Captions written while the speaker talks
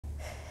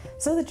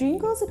So the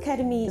DreamGirls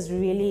Academy is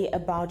really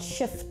about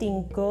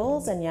shifting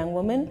girls and young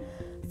women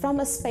from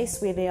a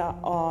space where they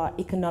are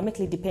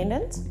economically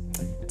dependent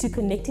to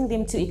connecting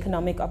them to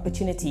economic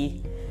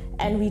opportunity.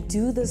 And we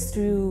do this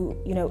through,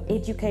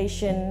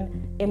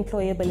 education,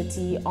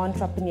 employability,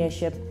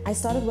 entrepreneurship. I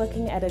started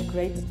working at a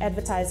great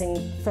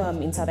advertising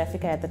firm in South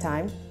Africa at the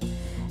time,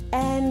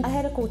 and I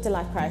had a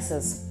quarter-life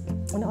crisis.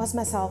 And I asked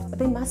myself,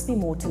 there must be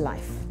more to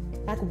life.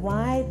 Like,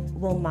 why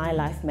will my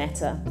life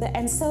matter?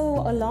 And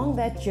so along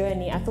that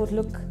journey, I thought,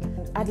 look,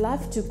 I'd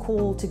love to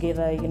call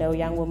together,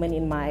 young women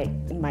in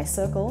my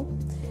circle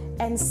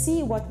and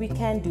see what we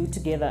can do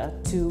together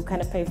to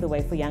kind of pave the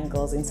way for young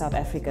girls in South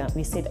Africa.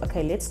 We said,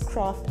 okay, let's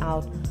craft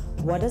out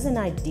what does an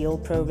ideal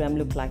program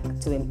look like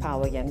to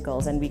empower young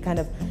girls, and we kind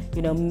of,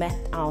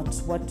 mapped out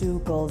what do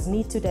girls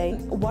need today.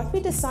 What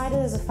we decided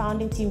as a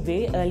founding team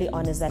very early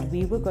on is that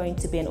we were going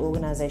to be an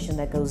organization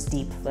that goes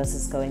deep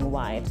versus going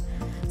wide.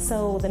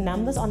 So the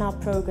numbers on our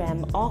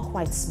program are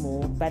quite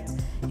small, but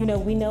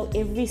we know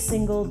every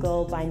single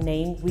girl by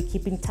name. We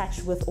keep in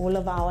touch with all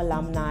of our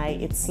alumni.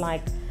 It's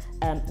like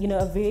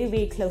a very,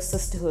 very close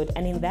sisterhood,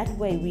 and in that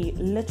way we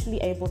literally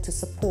able to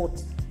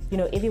support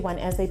everyone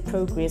as they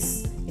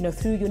progress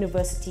through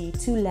university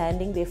to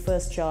landing their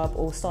first job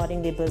or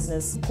starting their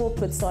business.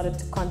 Corporates started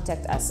to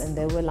contact us and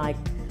they were like,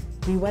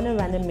 we want to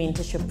run a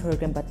mentorship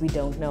program but we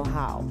don't know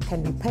how.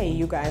 Can we pay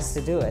you guys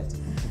to do it?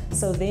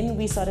 So then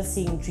we started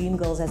seeing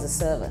DreamGirls as a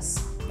service,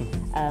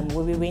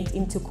 where we went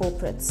into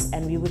corporates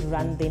and we would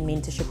run their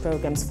mentorship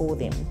programs for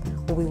them,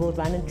 or we will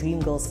run a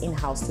DreamGirls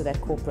in-house to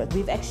that corporate.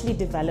 We've actually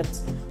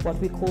developed what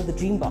we call the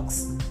Dream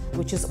Box,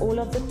 which is all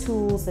of the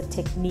tools, the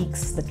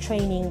techniques, the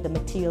training, the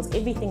materials,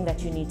 everything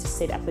that you need to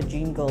set up a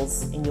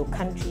DreamGirls in your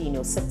country, in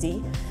your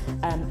city,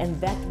 and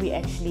that we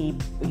actually,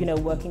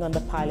 working on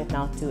the pilot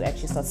now to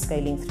actually start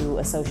scaling through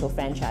a social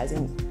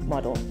franchising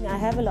model. I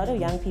have a lot of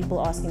young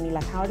people asking me,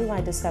 like, how do I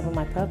discover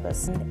my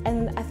purpose?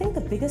 And I think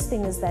the biggest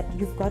thing is that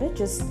you've got to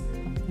just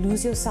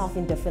lose yourself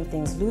in different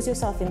things. Lose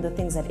yourself in the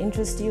things that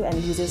interest you and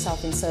lose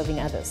yourself in serving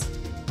others.